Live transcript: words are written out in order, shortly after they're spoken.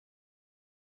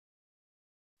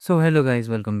So hello guys,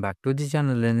 welcome back to the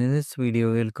channel, and in this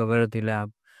video we'll cover the lab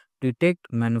detect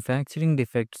manufacturing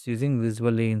defects using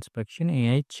visual inspection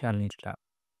AI challenge lab.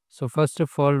 So first of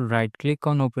all, right click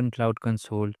on open cloud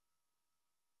console.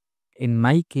 In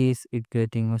my case it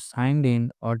getting signed in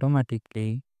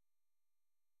automatically.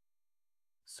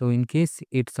 So in case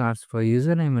it asks for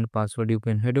username and password, you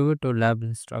can head over to lab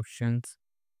instructions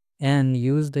and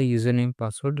use the username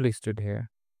password listed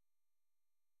here.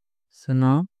 So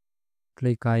now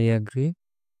click I agree,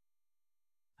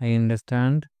 I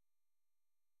understand,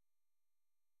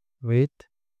 wait,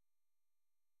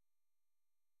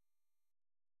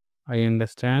 I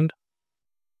understand.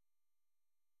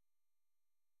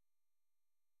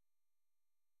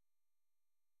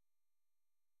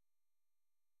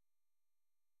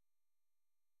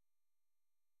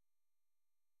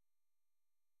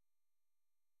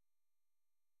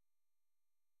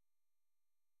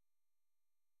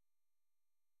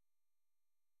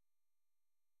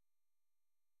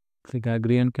 Click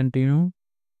agree and continue.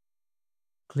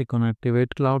 Click on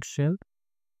activate cloud shell.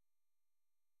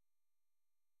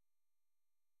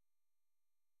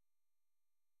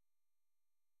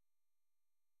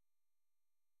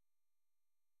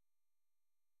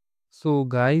 So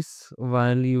guys,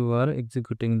 while you are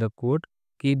executing the code,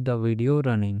 keep the video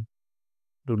running.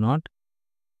 Do not.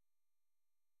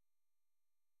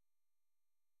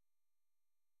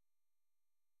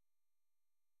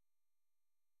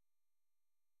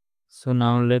 So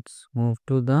now let's move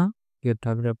to the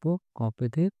GitHub repo, copy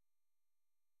it,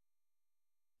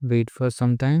 wait for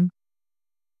some time,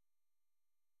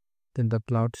 then the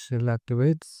cloud shell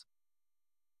activates.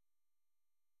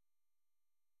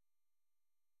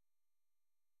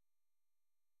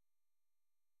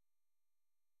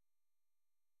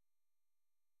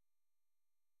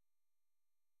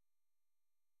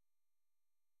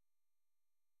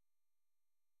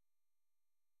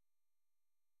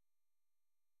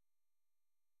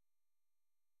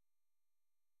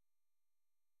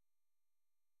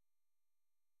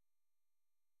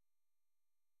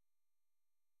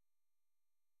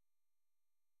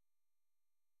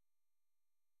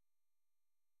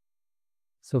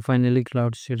 So finally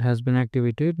cloud shell has been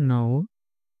activated. Now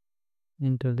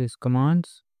enter these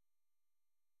commands.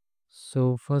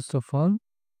 So first of all,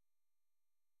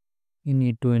 you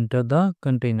need to enter the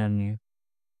container name.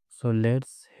 So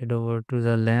let's head over to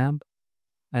the lab.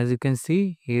 As you can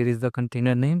see, here is the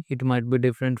container name. It might be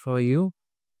different for you.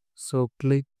 So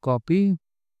click copy.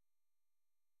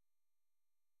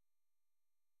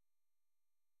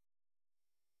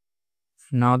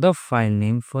 Now the file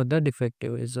name for the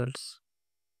defective results.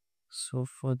 So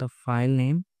for the file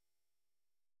name,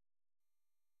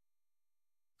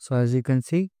 so as you can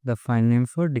see, the file name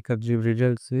for defective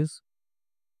results is,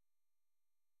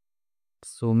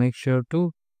 so make sure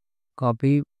to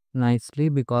copy nicely,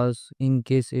 because in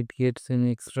case it gets an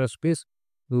extra space,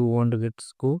 you won't get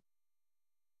score.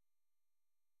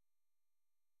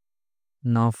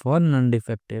 Now for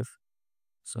non-defective,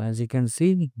 so as you can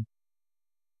see,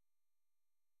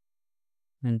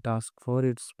 in task 4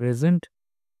 it's present.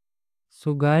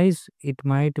 So guys, it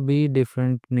might be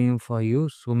different name for you,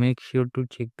 so make sure to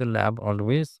check the lab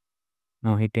always.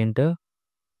 Now hit enter.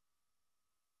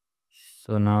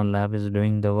 So now lab is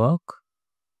doing the work.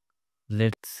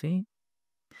 Let's see.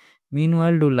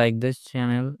 Meanwhile, do like this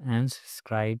channel and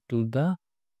subscribe to the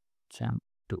channel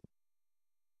too.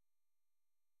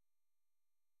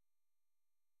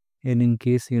 And in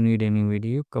case you need any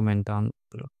video, comment down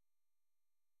below.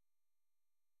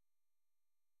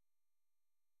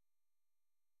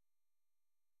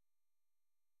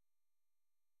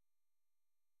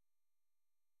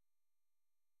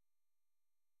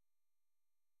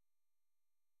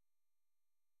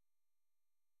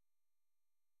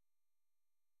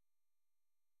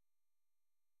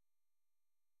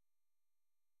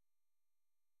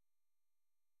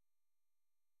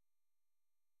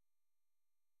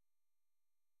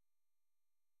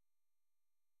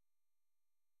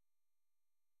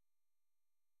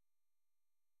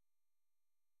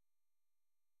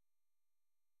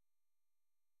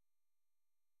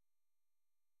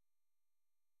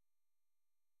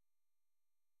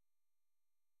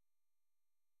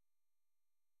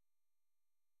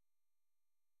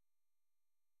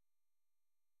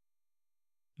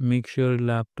 Make sure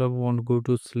laptop won't go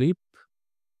to sleep.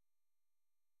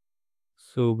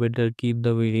 So better keep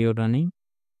the video running.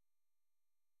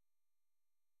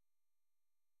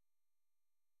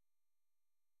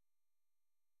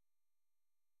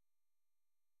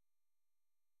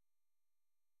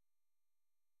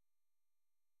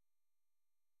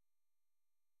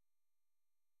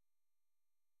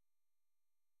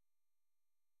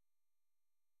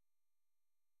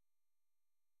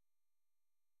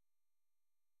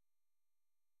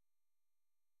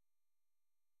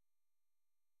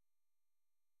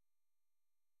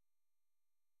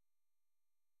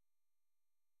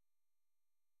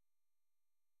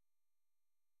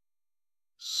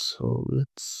 So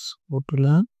let's go to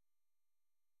lab.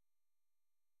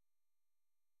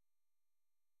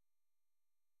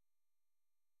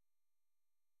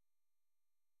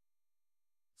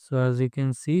 So as you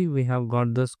can see, we have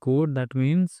got the score. That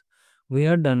means we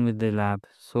are done with the lab.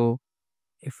 So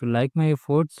if you like my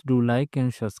efforts, do like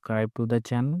and subscribe to the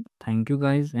channel. Thank you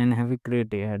guys and have a great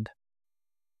day ahead.